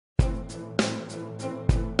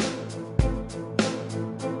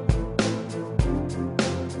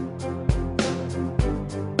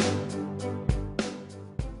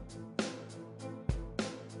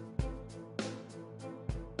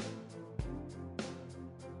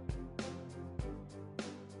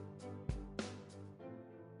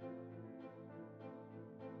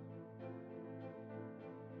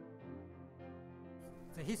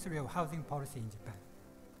The history of housing policy in Japan.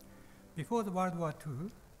 Before the World War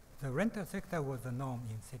II, the rental sector was the norm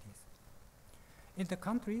in cities. In the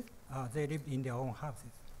country, they lived in their own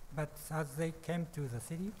houses. But as they came to the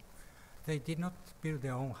city, they did not build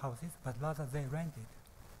their own houses, but rather they rented.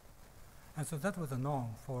 And so that was the norm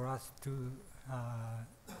for us to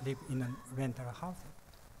live in a rental house.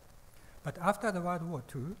 But after the World War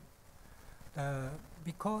II,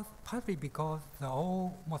 partly because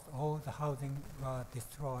almost all the housing were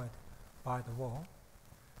destroyed by the war,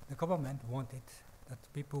 the government wanted that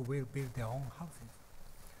people will build their own houses.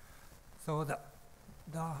 So the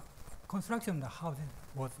construction of the houses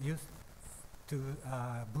was used to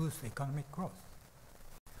boost economic growth.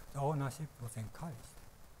 The ownership was encouraged.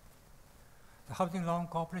 The Housing Loan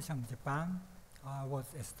Corporation of Japan was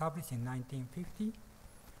established in 1950,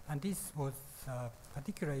 and this was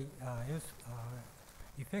particularly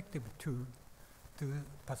effective to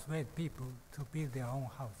persuade people to build their own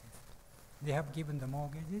houses. They have given the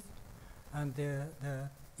mortgages, and the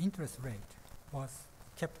interest rate was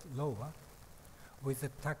kept lower with the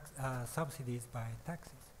subsidies by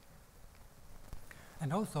taxes.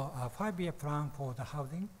 And also a 5-year plan for the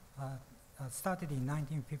housing started in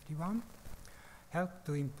 1951 helped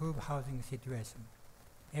to improve housing situation.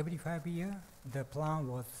 Every 5 years, the plan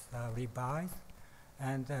was revised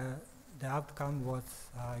and the outcome was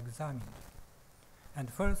examined.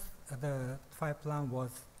 And first, the 5 plan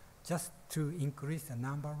was just to increase the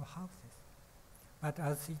number of houses. But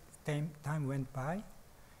as time went by,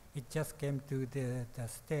 it just came to the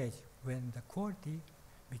stage when the quality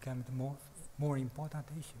became the more important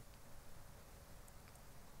issue.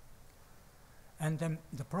 And then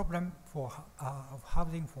the problem of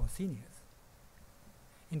housing for seniors.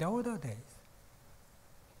 In the older days,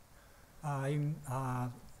 in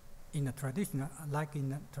a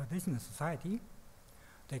traditional society,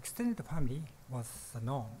 the extended family was the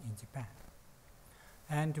norm in Japan.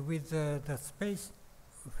 And with the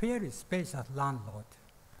fairly spacious landlord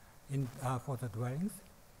for the dwellings,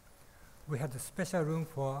 we had a special room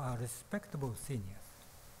for respectable seniors.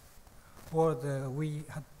 Or we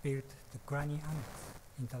had built the granny annex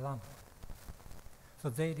in the landlord. So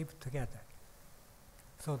they lived together.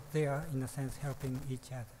 So they are, in a sense, helping each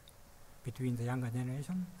other between the younger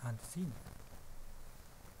generation and seniors.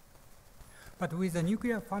 But with the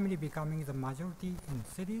nuclear family becoming the majority in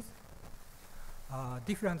cities,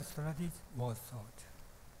 different strategies were sought.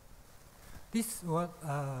 This was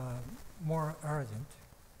more urgent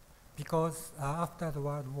because after the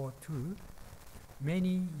World War II,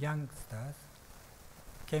 many youngsters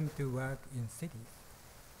came to work in cities.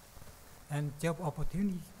 And job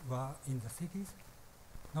opportunities were in the cities,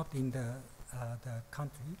 not in the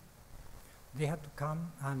country. They had to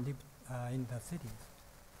come and live in the cities,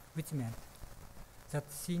 which meant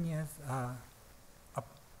that seniors are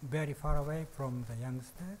very far away from the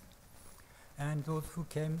youngsters, and those who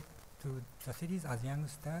came to the cities as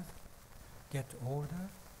youngsters get older,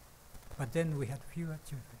 but then we had fewer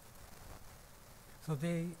children. So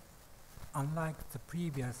they, unlike the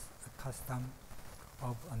previous custom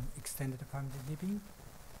of an extended family living,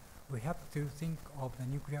 we have to think of the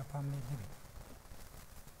nuclear family living.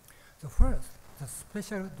 So first, the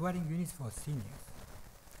special dwelling units for seniors,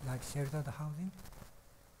 like sheltered housing,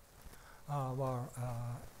 were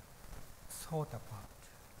sought apart,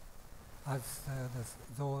 as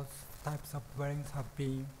those types of dwellings have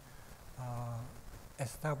been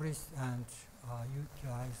established and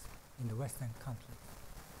utilized in the Western countries.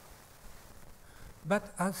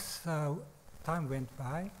 But as time went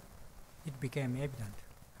by, it became evident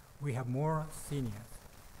we have more seniors,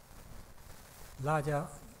 larger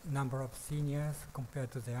number of seniors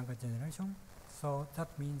compared to the younger generation. So that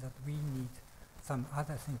means that we need some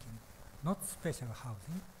other thinking, not special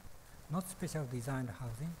housing, not special designed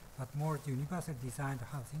housing, but more universal designed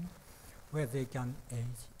housing where they can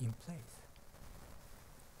age in place.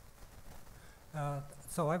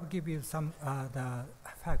 So I will give you some the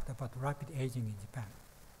fact about rapid aging in Japan.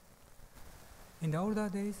 In the older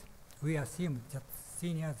days, we assumed that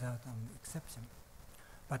seniors are an exception.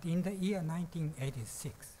 But in the year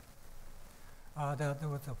 1986, there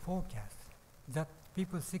was a forecast that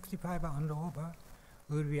people 65 and over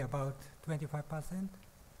will be about 25%.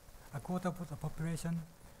 A quarter of the population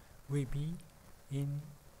will be in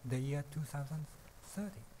the year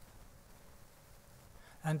 2030.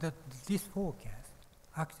 And this forecast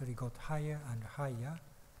actually got higher and higher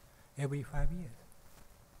every 5 years.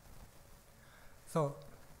 So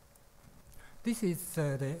this is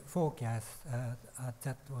the forecast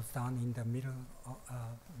that was done in the middle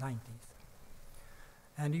 90s.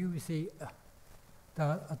 And you will see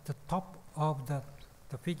at the top of the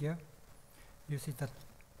figure, You see the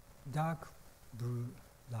dark blue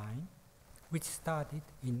line, which started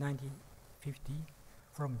in 1950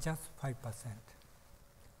 from just 5%.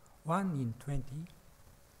 1 in 20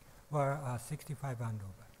 were 65 and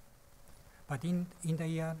over. But in the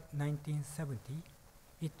year 1970,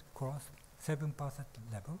 it crossed 7%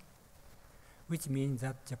 level, which means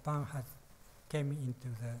that Japan has came into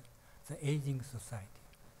the aging society.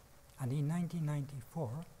 And in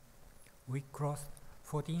 1994, we crossed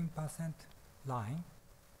 14% line,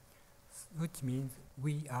 which means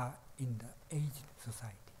we are in the aged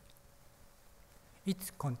society.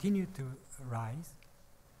 It continued to rise,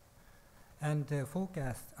 and the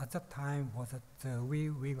forecast at that time was that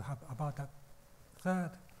we will have about a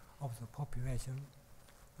third of the population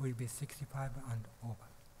will be 65 and over.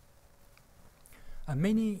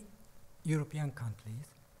 Many European countries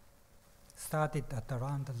started at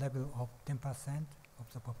around the level of 10%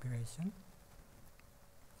 of the population,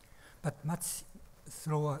 but much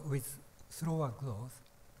slower, with slower growth.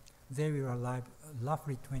 They will arrive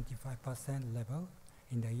roughly 25% level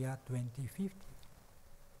in the year 2050.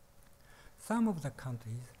 Some of the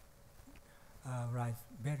countries rise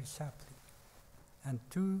very sharply, and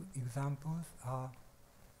two examples are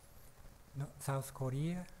South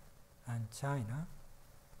Korea and China,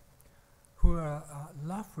 who are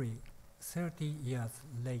roughly 30 years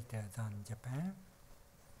later than Japan,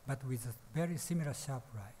 but with a very similar sharp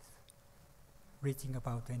rise, reaching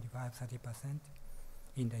about 25–30%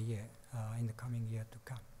 in the coming year to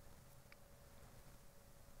come.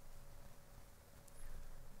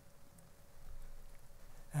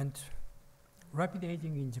 And rapid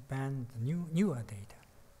aging in Japan, the newer data,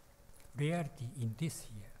 reality in this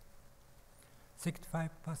year, 65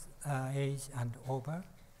 age and over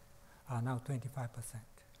are now 25%.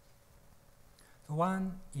 So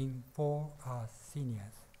 1 in 4 are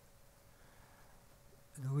seniors,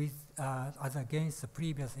 with as against the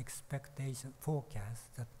previous expectation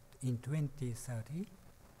forecast that in 2030,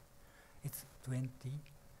 it's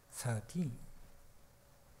 2013.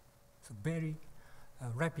 So very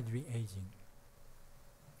rapidly aging.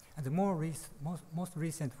 And the most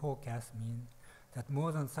recent forecast mean that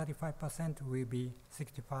more than 35% will be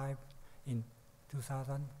 65 in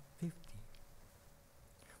 2050.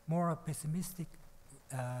 More pessimistic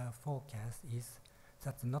forecast is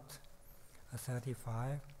that not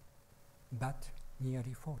 35, but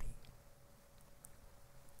nearly 40.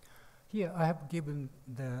 Here I have given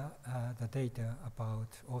the data about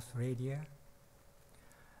Australia,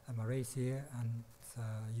 Malaysia, and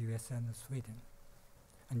US and Sweden.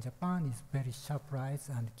 And Japan is very sharp rise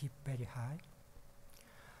and keep very high.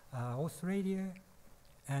 Australia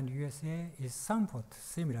and USA is somewhat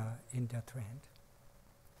similar in their trend.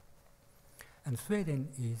 And Sweden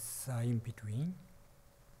is in between.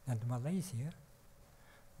 And Malaysia,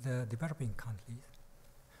 the developing countries,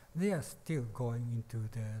 they are still going into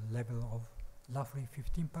the level of roughly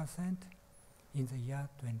 15% in the year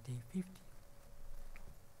 2050.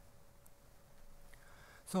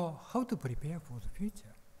 So how to prepare for the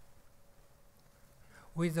future?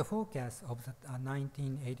 With the forecast of the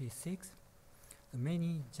 1986,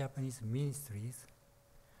 many Japanese ministries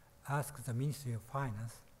asked the Ministry of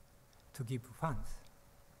Finance to give funds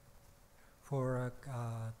for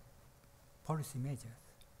policy measures.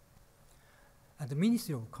 And the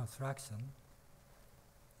Ministry of Construction,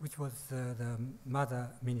 which was the mother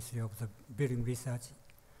ministry of the Building Research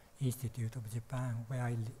Institute of Japan, where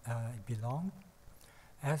I belong,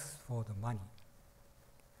 asked for the money.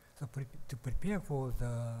 So to prepare for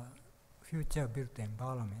the future built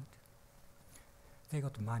environment, they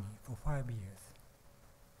got money for 5 years.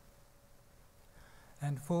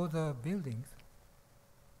 And for the buildings,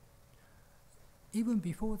 even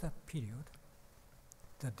before that period,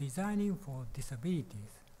 the designing for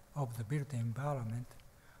disabilities of the built environment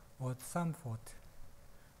was somewhat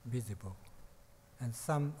visible, and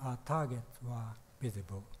some targets were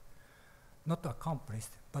visible. Not accomplished,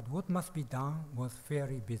 but what must be done was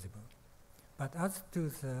fairly visible. But as to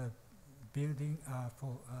the building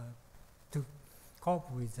to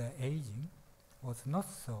cope with the aging was not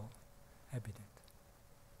so evident.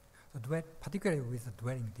 So particularly with the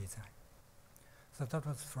dwelling design. So that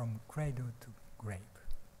was from cradle to grave.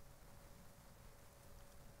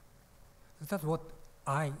 So that's what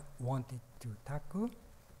I wanted to tackle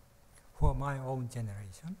for my own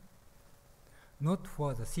generation, not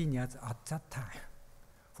for the seniors at that time,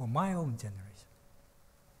 for my own generation.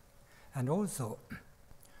 And also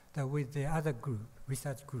with the other group,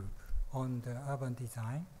 research group on the urban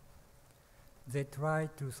design, they try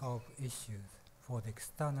to solve issues for the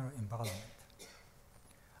external environment,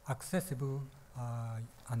 accessible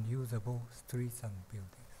and usable streets and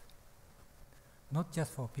buildings. not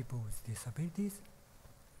just for people with disabilities,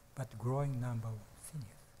 but growing number of seniors.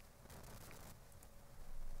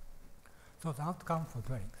 So the outcome for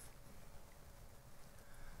dwellings.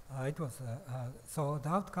 So the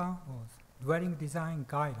outcome was dwelling design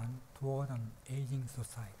guideline toward an aging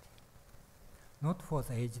society, not for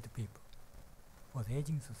the aged people, for the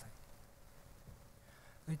aging society.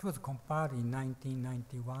 It was compiled in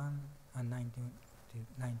 1991 and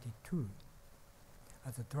 1992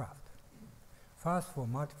 as a draft. First for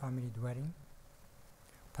multifamily dwelling,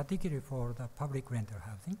 particularly for the public rental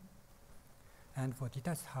housing, and for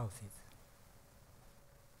detached houses.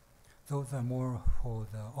 Those are more for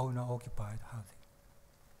the owner-occupied housing.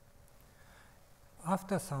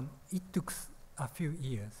 After it took a few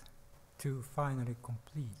years to finally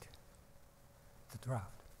complete the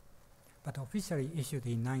draft, but officially issued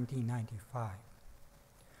in 1995.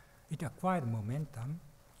 It acquired momentum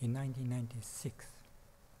in 1996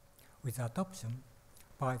 with adoption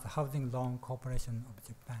by the Housing Loan Corporation of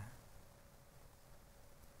Japan.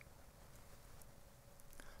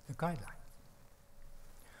 The guidelines.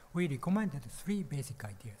 We recommended 3 basic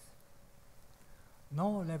ideas.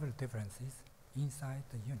 No level differences inside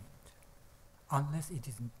the unit, unless it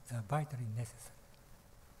is vitally necessary.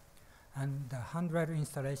 And the handrail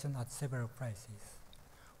installation at several places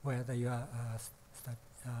where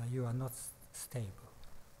you are not stable,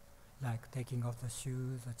 like taking off the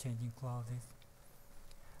shoes or changing clothes,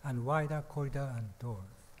 and wider corridor and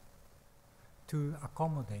doors to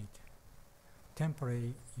accommodate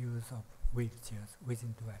temporary use of wheelchairs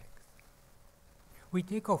within dwellings. We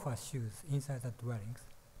take off our shoes inside the dwellings,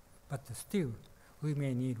 but still we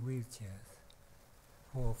may need wheelchairs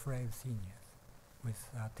for frail seniors with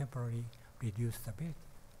temporary reduced stability.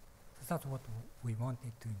 So that's what we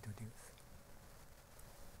wanted to introduce.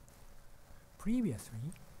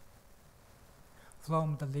 Previously,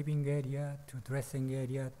 from the living area to dressing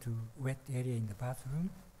area to wet area in the bathroom,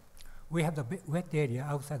 we have the wet area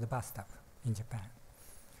outside the bathtub in Japan.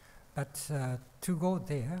 But to go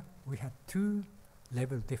there, we had 2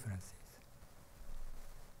 level differences.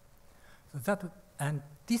 So and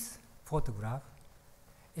this photograph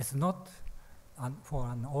is not for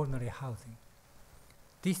an ordinary housing.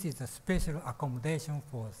 This is a special accommodation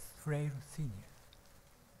for frail seniors.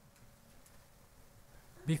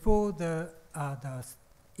 Before the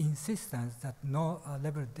insistence that no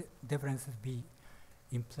level differences be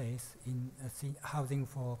in place in housing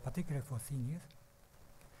for particularly for seniors,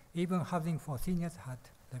 even housing for seniors had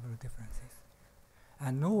level differences,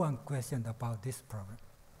 and no one questioned about this problem.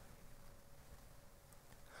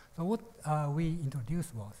 So what we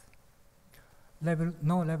introduced was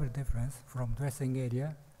no level difference from dressing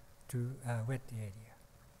area to wet area,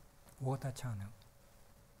 water channel.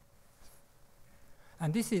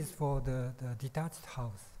 And this is for the detached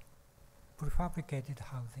house, prefabricated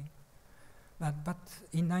housing. But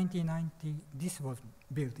in 1990, this was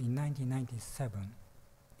built in 1997.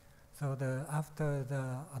 So after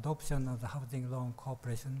the adoption of the Housing Loan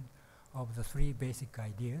Corporation of the 3 basic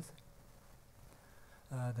ideas,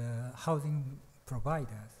 the housing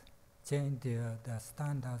providers changed the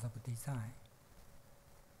standards of design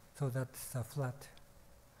so that the flat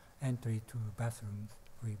entry to bathrooms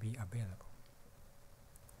will be available.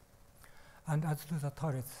 And as to the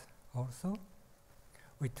toilets also,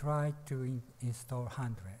 we tried to install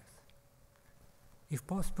handrails, if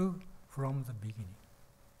possible, from the beginning.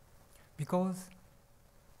 Because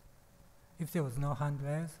if there was no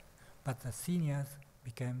handrails, but the seniors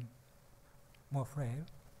became more frail,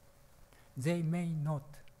 they may not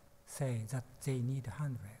say that they need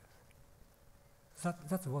handrails.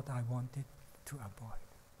 That's what I wanted to avoid.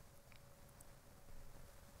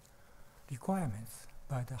 Requirements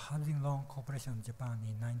by the Housing Loan Corporation of Japan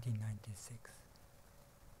in 1996.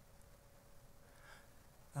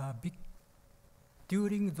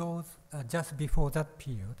 During those, just before that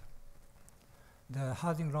period, the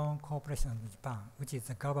Housing Loan Corporation of Japan, which is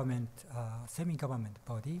a government, semi-government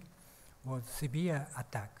body, was severe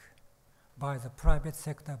attack by the private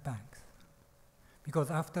sector banks.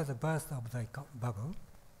 Because after the burst of the bubble,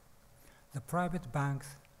 the private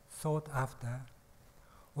banks sought after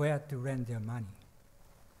where to lend their money.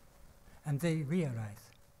 And they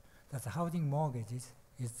realized that the housing mortgages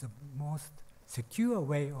is the most secure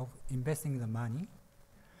way of investing the money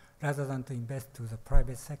rather than to invest to the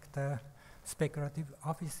private sector, speculative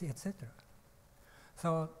office, etc.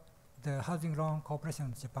 So the Housing Loan Corporation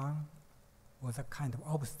of Japan was a kind of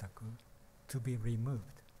obstacle to be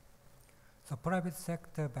removed. So private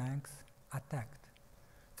sector banks attacked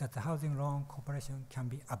that the Housing Loan Corporation can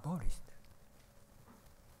be abolished.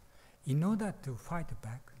 In order to fight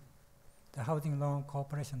back, the Housing Loan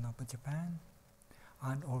Corporation of Japan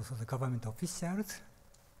and also the government officials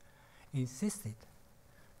insisted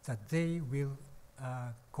that they will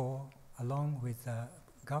go along with the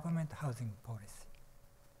government housing policy.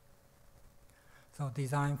 So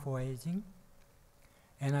design for aging,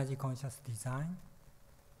 energy conscious design,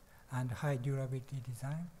 and high durability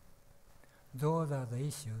design, those are the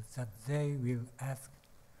issues that they will ask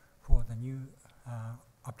for the new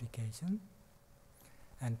application,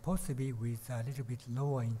 and possibly with a little bit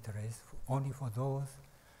lower interest only for those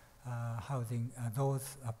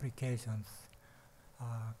those applications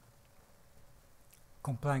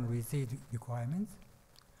complying with these requirements,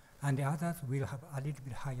 and the others will have a little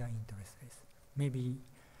bit higher interest rates. Maybe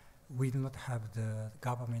we do not have the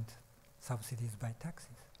government subsidies by taxes.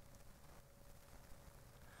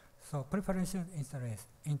 So preferential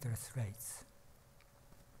interest rates.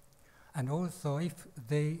 And also if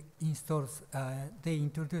they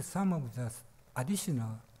introduce some of the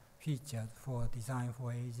additional features for design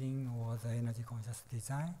for aging or the energy conscious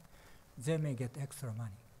design, they may get extra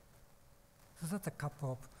money. So that's a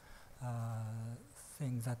couple of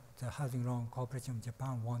things that the Housing Loan Corporation of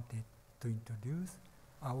Japan wanted to introduce,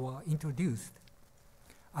 or introduced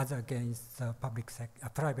as against the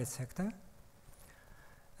private sector.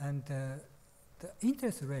 And the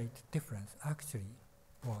interest rate difference actually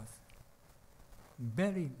was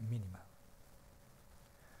very minimal.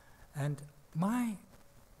 And my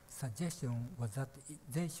suggestion was that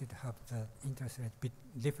they should have the interest rate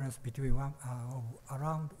difference between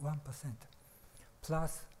around 1%,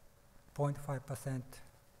 plus 0.5%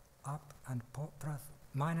 up and plus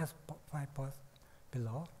minus 5%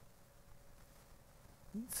 below.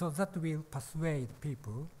 So that will persuade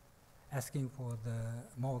people asking for the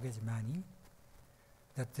mortgage money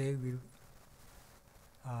that they will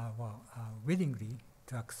willingly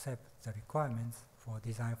to accept the requirements for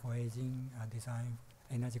design for aging, design,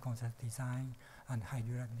 energy conscious design, and high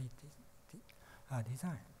durability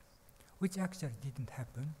design, which actually didn't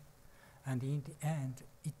happen. And in the end,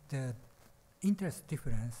 the interest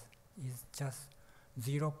difference is just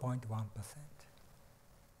 0.1%.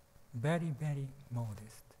 Very, very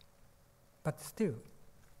modest. But still,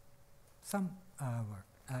 some work.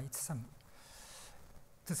 It's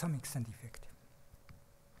to some extent effective.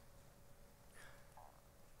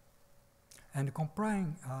 And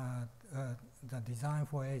complying the design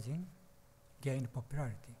for aging gained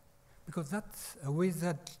popularity, because that's with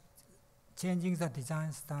the changing the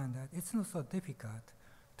design standard, it's not so difficult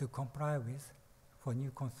to comply with for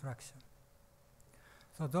new construction.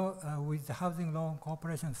 So with the Housing Loan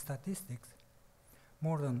Corporation statistics,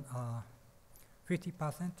 more than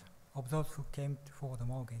 50% of those who came for the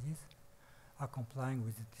mortgages are complying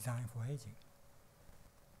with the design for aging.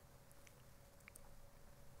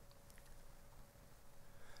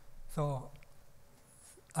 So,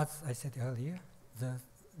 as I said earlier, the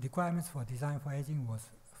requirements for design for aging was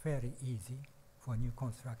fairly easy for new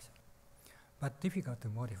construction, but difficult to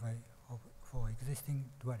modify for existing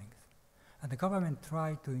dwellings. And the government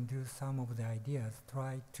tried to introduce some of the ideas,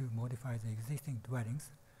 tried to modify the existing dwellings,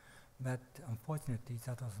 but unfortunately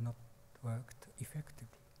that was not worked effectively.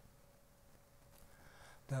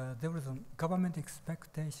 There was a government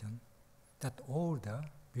expectation that older,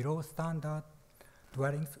 below standard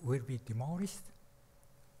dwellings will be demolished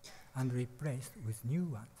and replaced with new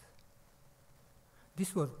ones.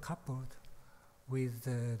 This was coupled with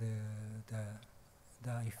the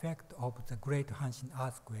effect of the Great Hanshin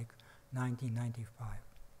earthquake, 1995.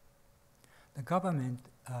 The government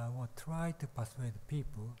would try to persuade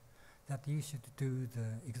people that you should do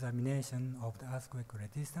the examination of the earthquake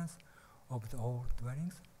resistance of the old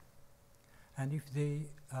dwellings, and if they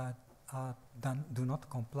do not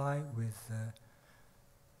comply with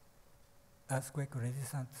earthquake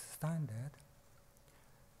resistance standard,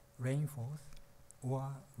 reinforce or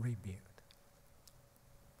rebuild.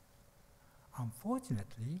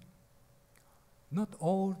 Unfortunately, not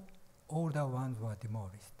all older ones were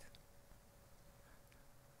demolished.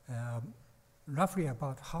 Roughly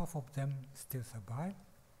about half of them still survive,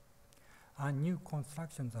 and new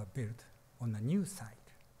constructions are built on a new site.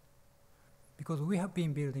 Because we have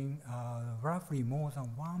been building roughly more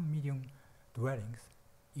than 1 million dwellings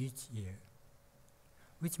each year,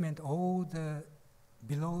 which meant all the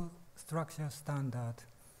below structure standard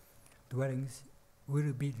dwellings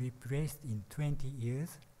will be replaced in 20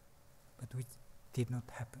 years, but which did not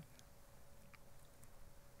happen.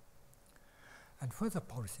 And further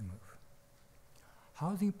policy move.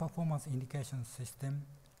 Housing performance indication system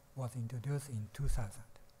was introduced in 2000.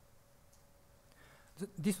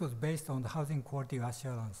 This was based on the Housing Quality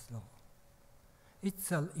Assurance Law.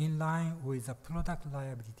 It's in line with the Product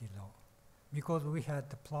Liability Law. because we had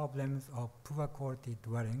the problems of poor quality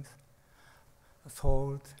dwellings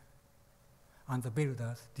sold and the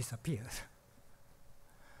builders disappeared.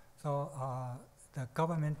 So the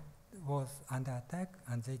government was under attack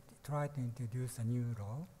and they tried to introduce a new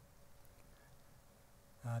law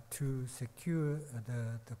to secure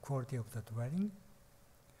the quality of the dwelling.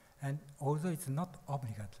 And although it's not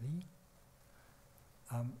obligatory,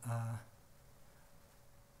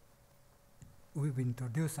 we've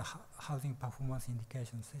introduced a housing performance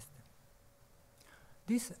indication system.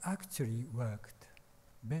 This actually worked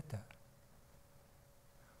better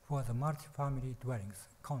for the multifamily dwellings,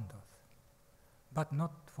 condos, but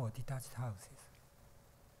not for detached houses,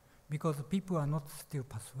 because people are not still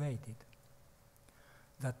persuaded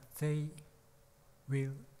that they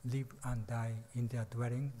will live and die in their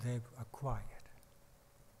dwelling they've acquired,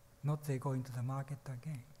 not they go into the market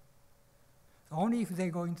again. So only if they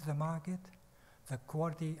go into the market, the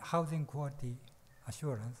quality, housing quality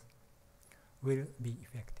assurance will be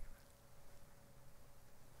effective.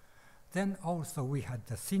 Then also we had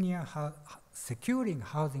the senior securing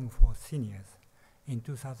housing for seniors in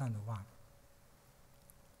 2001.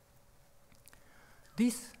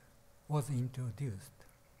 This was introduced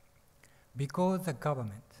because the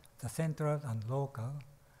government, the central and local,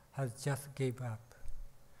 has just gave up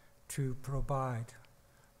to provide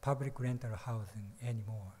public rental housing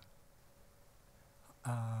anymore,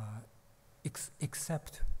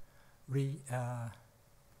 except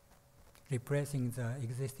replacing the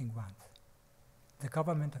existing ones. The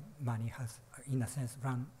government money has, in a sense,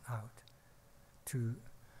 run out to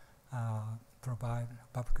provide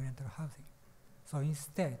public rental housing. So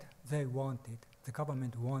instead, the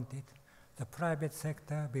government wanted the private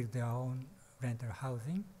sector build their own rental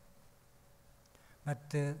housing, but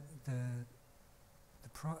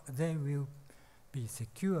they will be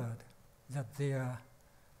secured that the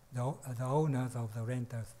owners of the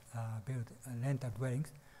renters rental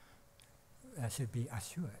dwellings should be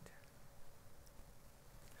assured.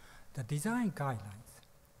 The design guidelines,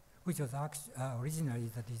 which was originally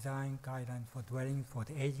the design guideline for dwellings for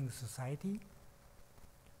the aging society,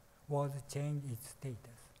 was changed its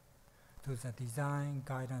status to the design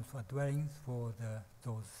guidelines for dwellings for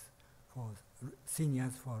for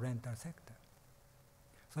seniors for rental sector.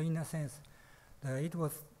 So in a sense, it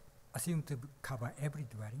was assumed to cover every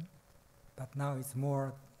dwelling, but now it's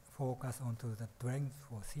more focused onto the dwellings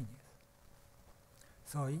for seniors.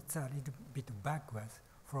 So it's a little bit backwards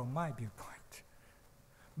from my viewpoint.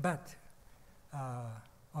 But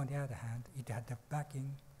on the other hand, it had the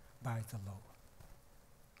backing by the law.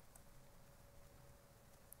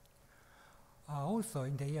 Also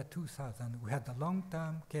in the year 2000, we had the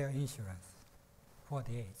long-term care insurance for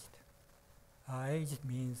the aged. Aged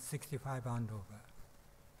means 65 and over,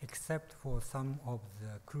 except for some of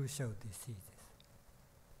the crucial diseases.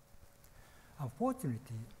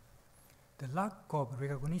 Unfortunately, the lack of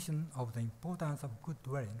recognition of the importance of good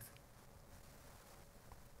dwellings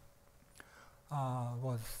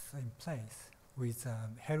was in place with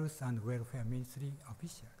Health and Welfare Ministry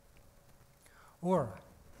official, or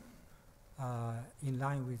in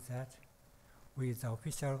line with that, with the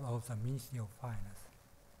officials of the Ministry of Finance,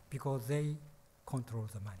 because they control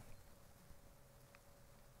the money.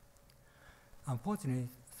 Unfortunately,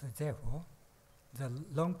 so therefore, the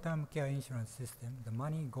long-term care insurance system, the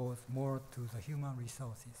money goes more to the human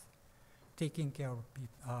resources, taking care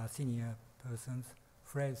of senior persons,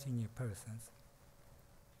 frail senior persons.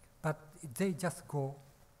 But they just go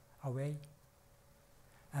away,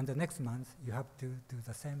 and the next month you have to do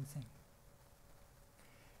the same thing.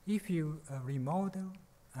 If you remodel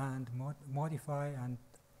and modify and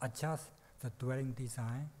adjust the dwelling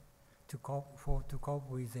design to cope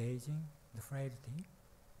with the aging, the frailty,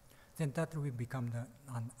 then that will become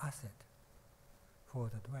an asset for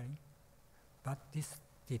the dwelling. But this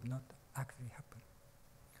did not actually happen.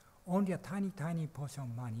 Only a tiny portion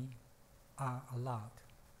of money are allowed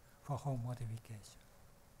for home modification.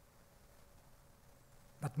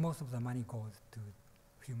 But most of the money goes to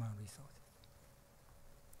human resources.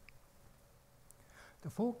 The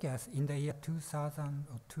forecast in the year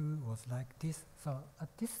 2002 was like this. So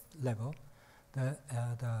at this level, the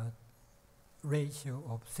ratio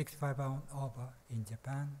of 65 and over in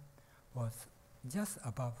Japan was just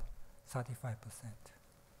above 35%.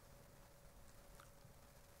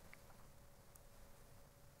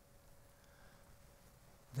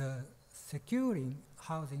 The securing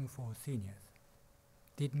housing for seniors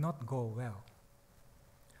did not go well.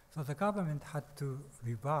 So the government had to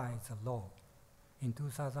revise the law in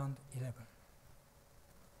 2011.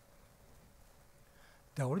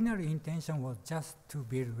 The ordinary intention was just to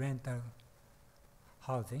build rental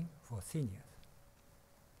housing for seniors,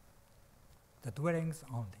 the dwellings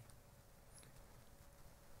only.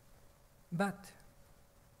 But,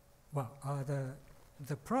 well,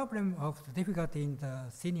 the problem of the difficulty in the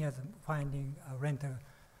seniors finding a rental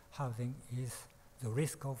housing is the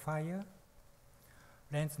risk of fire,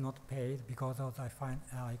 rents not paid because of the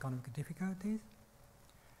economic difficulties,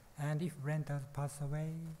 and if renters pass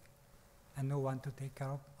away and no one to take care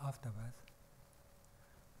of afterwards,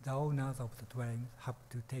 the owners of the dwelling have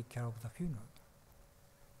to take care of the funeral.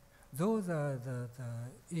 Those are the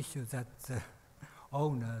issues that the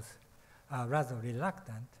owners are rather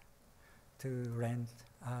reluctant to rent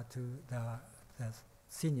to the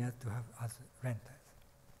seniors to have as renters.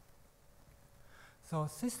 So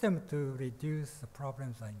system to reduce the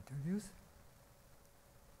problems are introduced.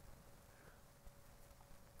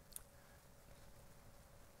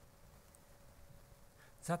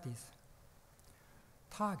 That is,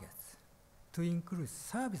 targets to include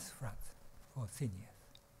service flats for seniors.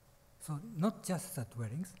 So not just the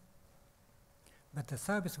dwellings, but the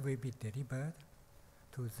service will be delivered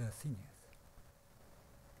to the seniors.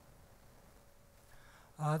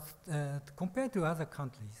 Compared to other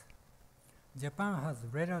countries, Japan has a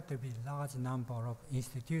relatively large number of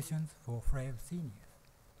institutions for frail seniors,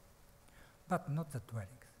 but not the dwellings.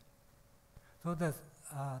 So the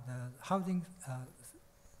housing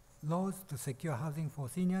laws to secure housing for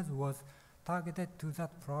seniors was targeted to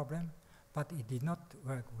that problem, but it did not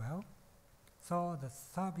work well. So the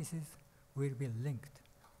services will be linked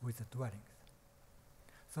with the dwellings,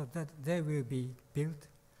 so that they will be built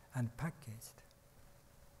and packaged.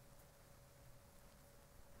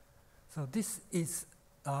 So this is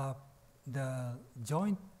the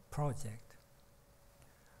joint project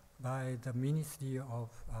by the Ministry of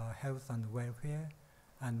Health and Welfare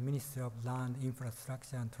and Ministry of Land,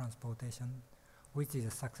 Infrastructure and Transportation, which is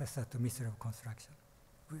a successor to Ministry of Construction.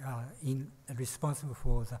 We are responsible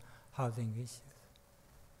for the housing issues.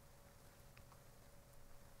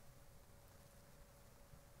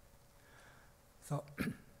 So,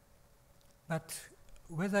 but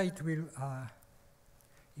whether it will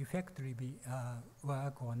effectively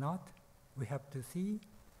work or not, we have to see.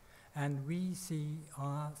 And we see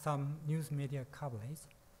some news media coverage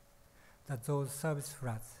that those service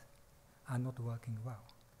flats are not working well.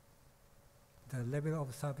 The level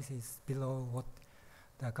of service is below what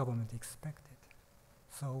the government expected.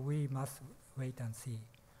 So we must wait and see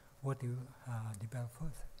what will develop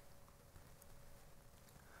further.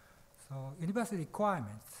 So universal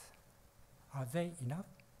requirements, are they enough?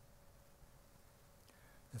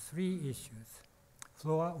 The three issues: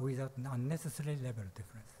 floor without unnecessary level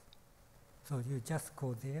difference. So you just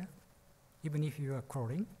go there, even if you are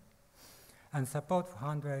crawling, and support for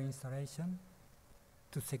handrail installation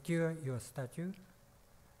to secure your statue,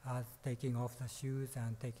 as taking off the shoes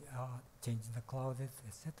and changing the clothes,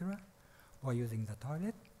 etc., or using the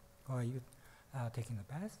toilet, or taking a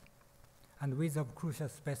bath, and width of crucial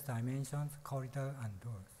space dimensions, corridor, and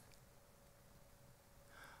doors.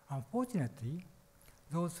 Unfortunately,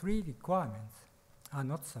 those three requirements are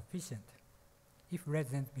not sufficient if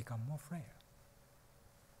residents become more frail.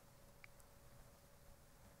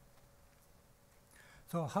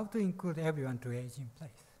 So how to include everyone to age in place?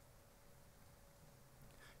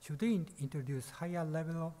 Should we introduce higher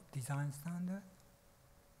level of design standard?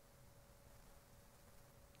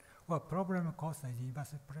 Well, problem caused is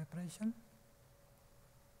universal preparation.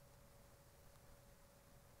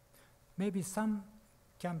 Maybe some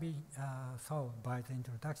can be solved by the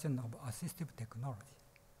introduction of assistive technology.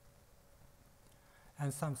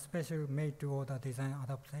 And some special made-to-order design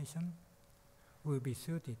adaptation will be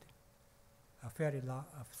suited a fairly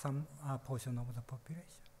some portion of the population.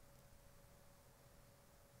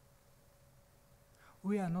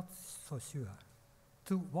 We are not so sure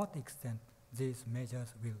to what extent these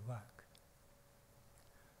measures will work.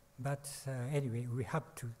 But anyway, we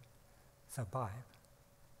have to survive,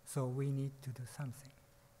 so we need to do something.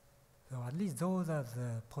 So at least those are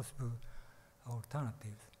the possible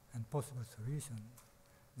alternatives and possible solutions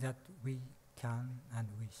that we can and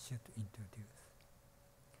we should introduce.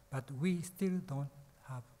 But we still don't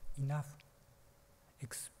have enough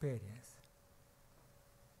experience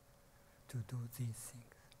to do these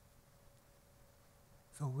things.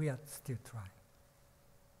 So we are still trying.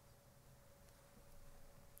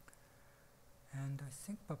 And I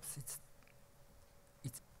think perhaps it's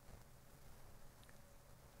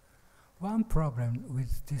one problem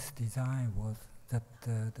with this design was that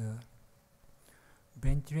the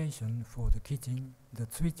ventilation for the kitchen, the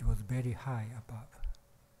switch was very high above.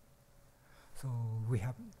 So we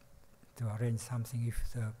have to arrange something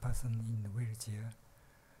if the person in the wheelchair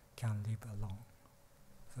can live alone.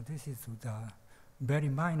 So this is the very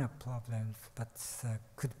minor problems that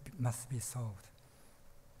must be solved.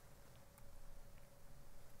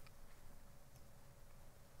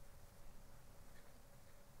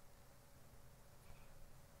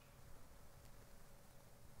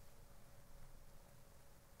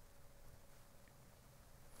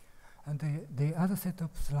 And the other set of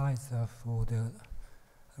slides are for the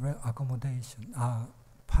accommodation,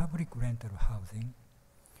 public rental housing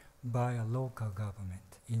by a local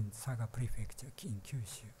government in Saga Prefecture in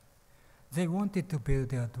Kyushu. They wanted to build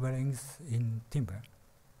their dwellings in timber.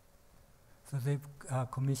 So they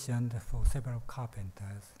commissioned for several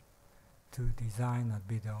carpenters to design and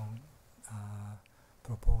build their own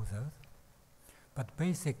proposals. But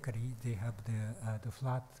basically, they have the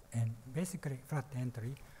flat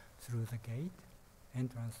entry through the gate,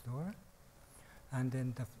 entrance door, and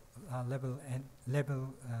then the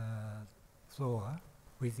level floor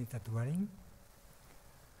within the dwelling.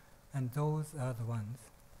 And those are the ones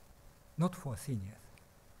not for seniors.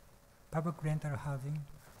 Public rental housing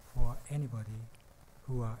for anybody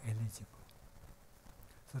who are eligible.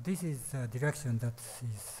 So this is the direction that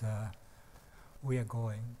is we are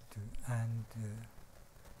going to, and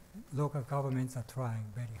local governments are trying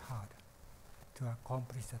very hard to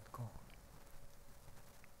accomplish that goal.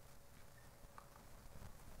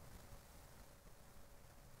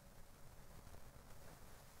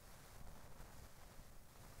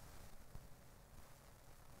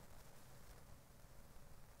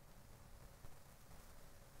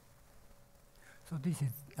 So this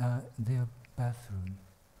is their bathroom.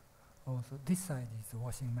 Also, this side is the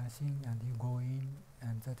washing machine, and you go in,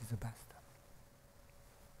 and that is the bathtub.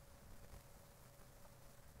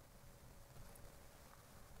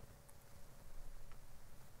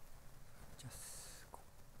 Just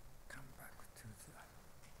come back to the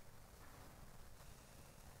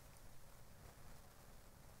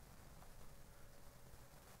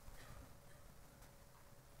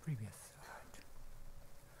previous slide.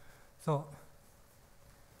 So,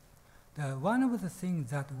 one of the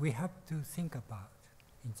things that we have to think about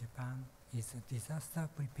in Japan is disaster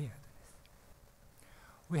preparedness.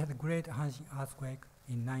 We had a great Hanshin earthquake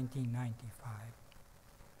in 1995,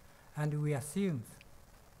 and we assumed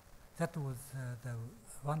that was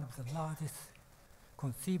one of the largest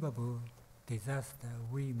conceivable disaster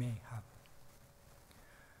we may have.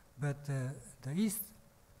 But the East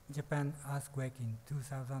Japan earthquake in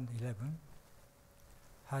 2011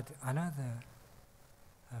 had another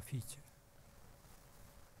feature.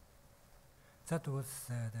 That was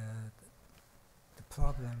the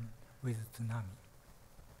problem with tsunami.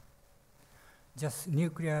 Just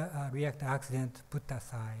nuclear reactor accident put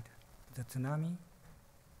aside, the tsunami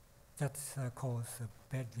that caused a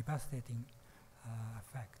very devastating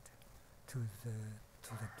effect to the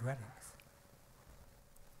dwellings.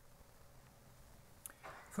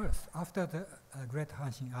 First, after the Great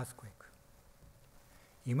Hanshin earthquake,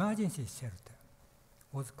 emergency shelter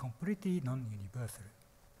was completely non-universal,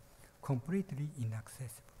 completely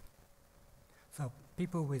inaccessible. So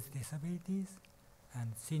people with disabilities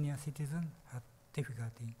and senior citizens had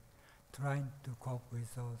difficulty trying to cope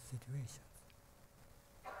with those situations.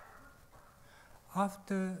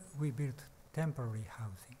 After we built temporary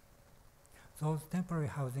housing, those temporary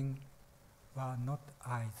housing were not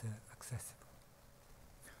either accessible.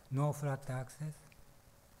 No flat access,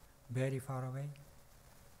 very far away,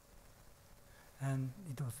 and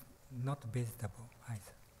it was not visitable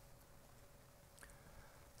either.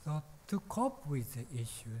 So to cope with the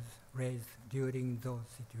issues raised during those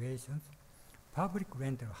situations, public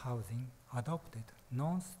rental housing adopted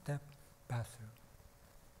non-step bathroom,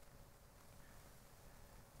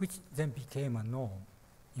 which then became a norm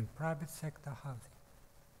in private sector housing.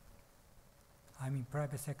 I mean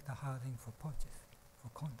private sector housing for purchase, for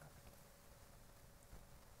condos.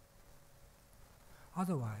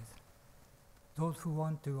 Otherwise, those who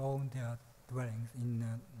want to own their dwellings in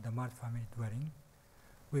the multi-family dwelling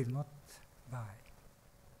will not buy.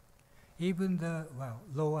 Even the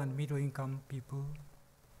low and middle income people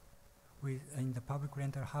in the public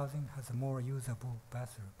rental housing has a more usable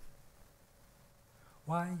bathrooms.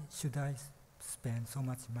 Why should I spend so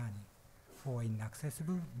much money for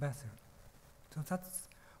inaccessible bathroom? So that's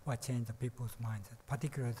what changed the people's mindset,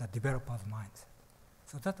 particularly the developers' mindset.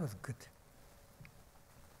 So that was good.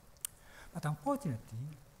 But unfortunately,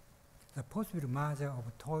 the possible merger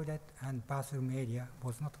of toilet and bathroom area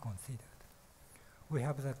was not considered. We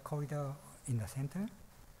have the corridor in the center,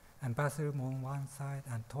 and bathroom on one side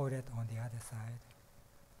and toilet on the other side,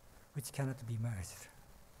 which cannot be merged.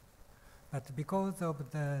 But because of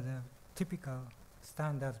the typical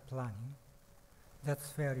standard planning,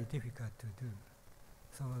 that's very difficult to do.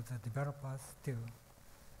 So the developers still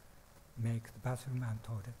make the bathroom and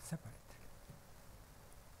toilet separate.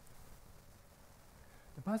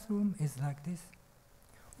 The bathroom is like this,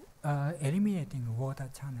 eliminating water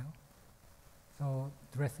channel, so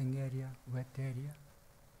dressing area, wet area,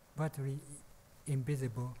 virtually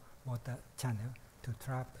invisible water channel to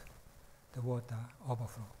trap the water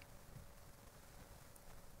overflow.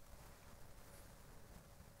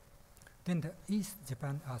 Then the East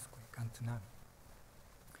Japan earthquake and tsunami.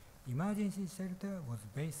 Emergency shelter was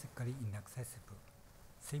basically inaccessible,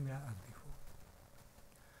 similar as before.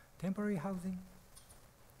 Temporary housing,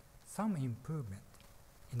 some improvement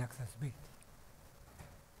in accessibility,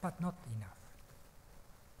 but not enough.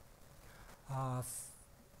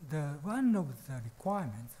 One of the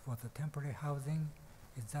requirements for the temporary housing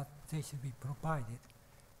is that they should be provided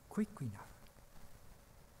quick enough.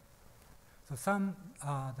 So some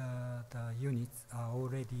the units are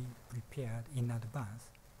already prepared in advance,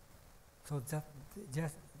 so that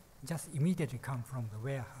just immediately come from the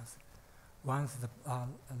warehouse once the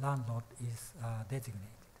landlord is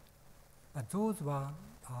designated. But those were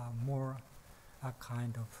more a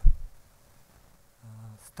kind of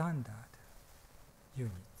standard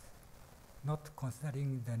units, not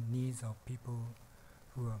considering the needs of people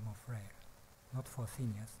who are more frail, not for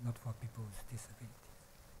seniors, not for people with disabilities.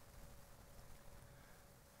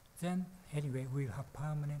 Then, anyway, we'll have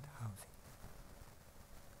permanent housing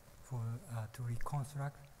for to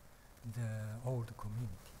reconstruct the old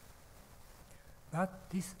community. But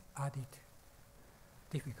this added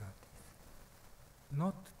difficulties,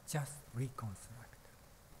 not just reconstruct.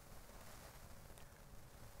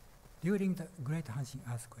 During the Great Hanshin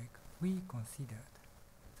earthquake, we considered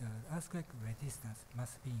the earthquake resistance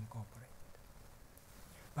must be incorporated.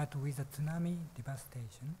 But with the tsunami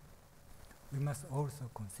devastation, we must also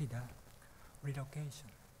consider relocation,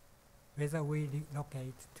 whether we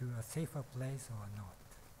relocate to a safer place or not.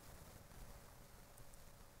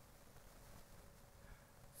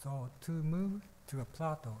 So to move to a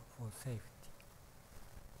plateau for safety.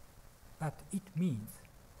 But it means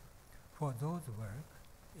for those who work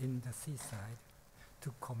in the seaside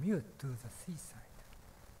to commute to the seaside,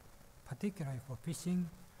 particularly for fishing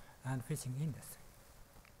and fishing industry.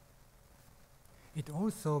 It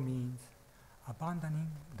also means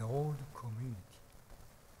abandoning the old community.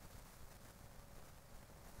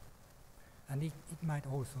 And it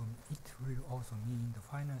will also mean the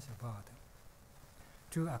financial burden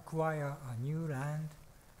to acquire a new land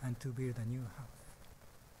and to build a new house.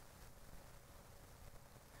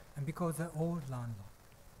 And because the old landlord,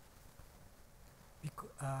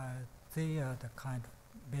 they are the kind of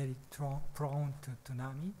very prone to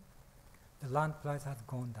tsunami, the land price has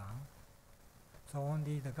gone down, so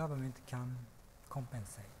only the government can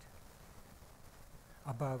compensate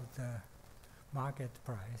above the market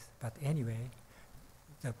price. But anyway,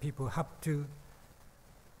 the people have to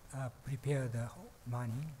prepare the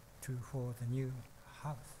money for the new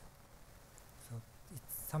house. So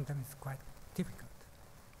it's sometimes quite difficult.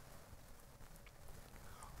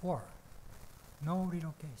 Or no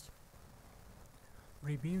relocation,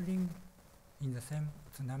 rebuilding in the same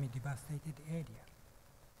tsunami devastated area.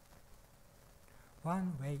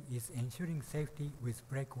 One way is ensuring safety with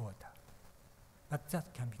breakwater, but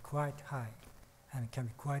that can be quite high and can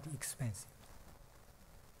be quite expensive.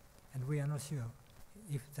 And we are not sure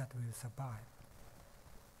if that will survive.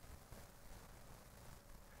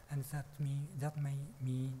 And that may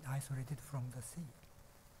mean isolated from the sea.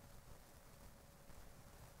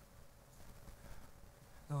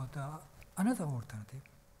 So another alternative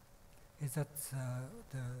is that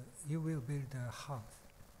you will build a house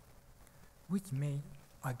which may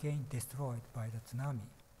again destroyed by the tsunami,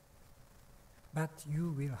 but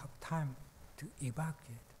you will have time to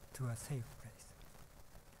evacuate to a safe place.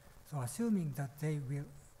 So assuming that the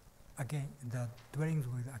dwellings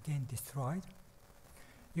will again destroyed,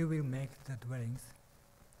 you will make the dwellings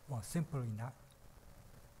simple enough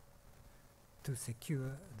to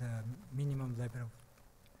secure the minimum level of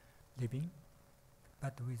living,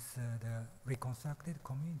 but with the reconstructed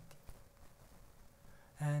community.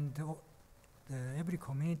 And every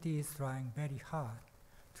community is trying very hard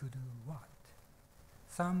to do what?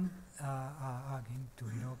 Some are arguing to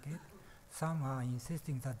relocate, some are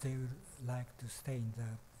insisting that they would like to stay in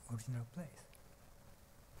the original place.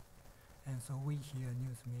 And so we hear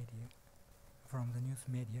from the news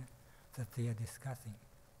media that they are discussing,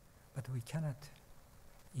 but we cannot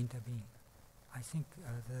intervene. I think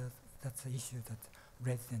that's the issue that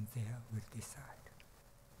residents there will decide.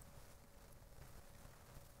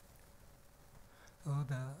 So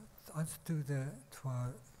as to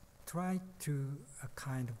try to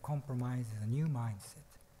kind of compromise a new mindset,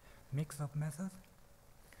 mix of methods.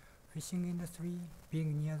 Fishing industry,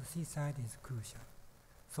 being near the seaside is crucial.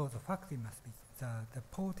 So the factory must be, the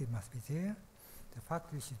port must be there, the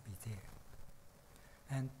factory should be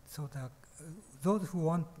there. And so those who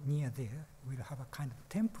want near there will have a kind of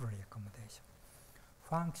temporary accommodation,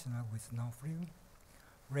 functional with no frill,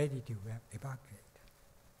 ready to evacuate.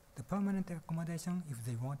 The permanent accommodation, if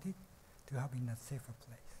they want it, to have in a safer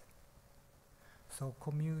place. So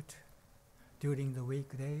commute during the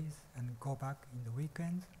weekdays and go back in the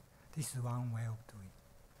weekends. This is one way of doing.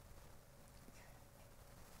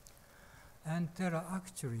 And there are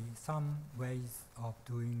actually some ways of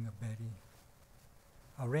doing a very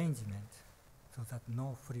arrangement so that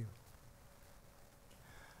no frill.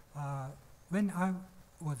 When I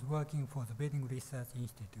was working for the Building Research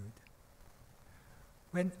Institute,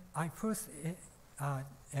 when I first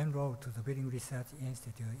enrolled to the Building Research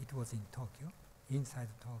Institute, it was in Tokyo, inside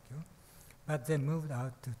Tokyo, but then moved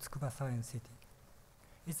out to Tsukuba Science City.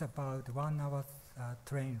 It's about 1 hour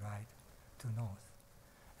train ride to north.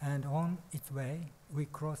 And on its way, we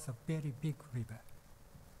cross a very big river.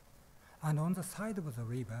 And on the side of the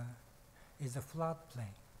river is a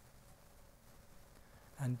floodplain.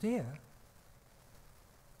 And there,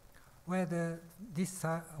 where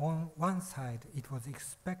on one side it was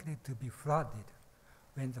expected to be flooded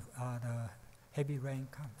when the heavy rain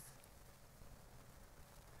comes.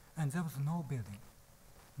 And there was no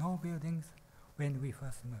buildings when we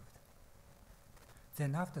first moved.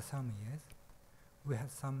 Then after some years, we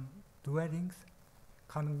had some dwellings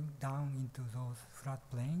coming down into those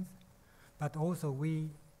floodplains, but also we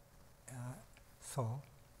saw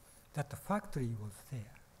that the factory was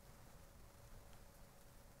there.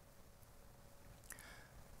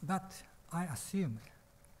 But I assumed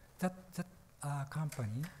that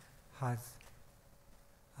company has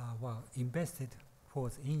invested for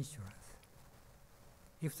the insurance.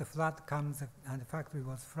 If the flood comes and the factory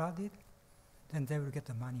was flooded, then they will get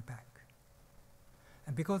the money back.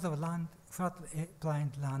 And because of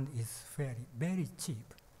floodplain land is very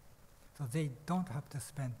cheap, so they don't have to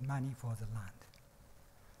spend money for the land.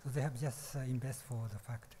 So they have just invest for the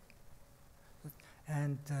factory.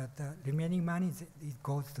 And the remaining money, it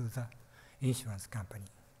goes to the insurance company.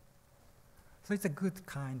 So it's a good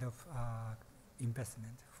kind of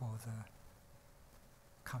investment for the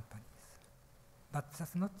companies. But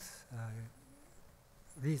that's not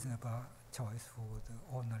a reasonable choice for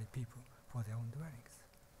the ordinary people for their own dwellings.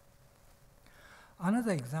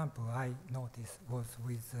 Another example I noticed was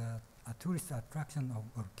with a tourist attraction of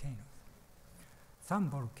volcanoes. Some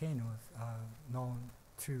volcanoes are known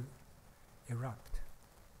to erupt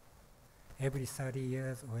every 30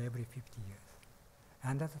 years or every 50 years.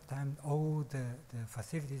 And at the time, all the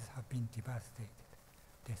facilities have been devastated,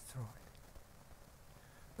 destroyed.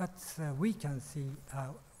 But we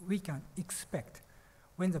can expect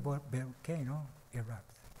when the volcano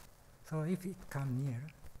erupts. So if it comes near,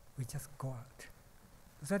 we just go out.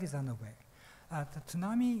 That is another way. The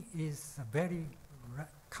tsunami is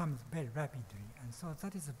comes very rapidly, and so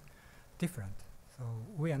that is different. So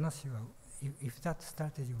we are not sure if that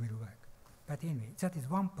strategy will work. But anyway, that is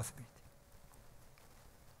one possibility.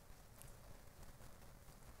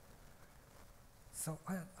 So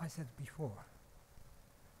I said before,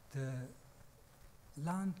 the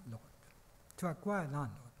landlord, to acquire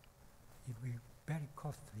landlord, it will be very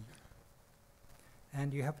costly.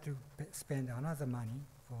 And you have to spend another money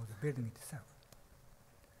for the building itself.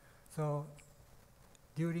 So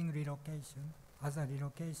during relocation, as a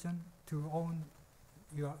relocation, to own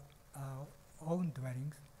your own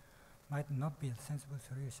dwellings might not be a sensible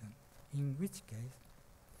solution, in which case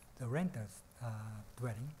the renter's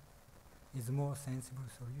dwelling is a more sensible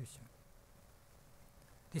solution.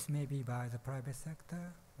 This may be by the private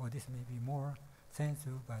sector, or this may be more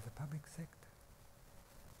sensible by the public sector.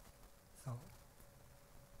 So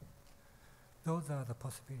those are the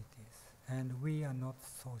possibilities, and we are not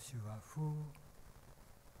so sure who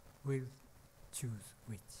will choose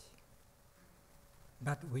which.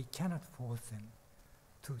 But we cannot force them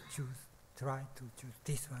to try to choose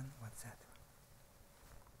this one or that one.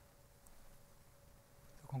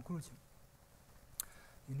 So conclusion.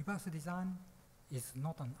 Universal design is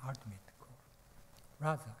not an ultimate goal.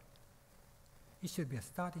 Rather, it should be a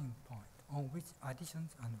starting point on which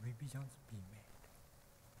additions and revisions be made.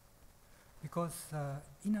 Because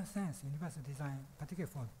in a sense, universal design,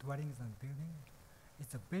 particularly for dwellings and buildings,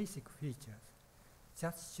 it's a basic features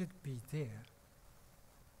that should be there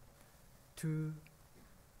to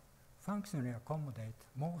functionally accommodate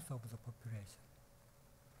most of the population,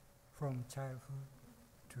 from childhood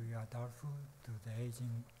to adulthood to the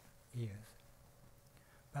aging years.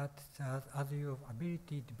 But as your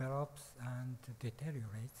ability develops and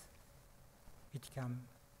deteriorates, it can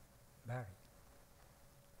vary.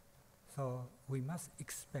 So we must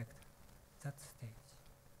expect that stage.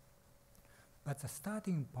 But the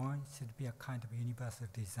starting point should be a kind of universal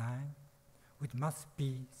design which must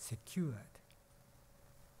be secured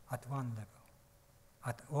at one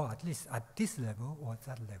level, or at least at this level or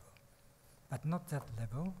that level, but not that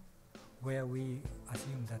level where we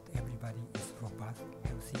assume that everybody is robust,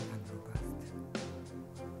 healthy and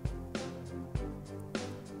robust.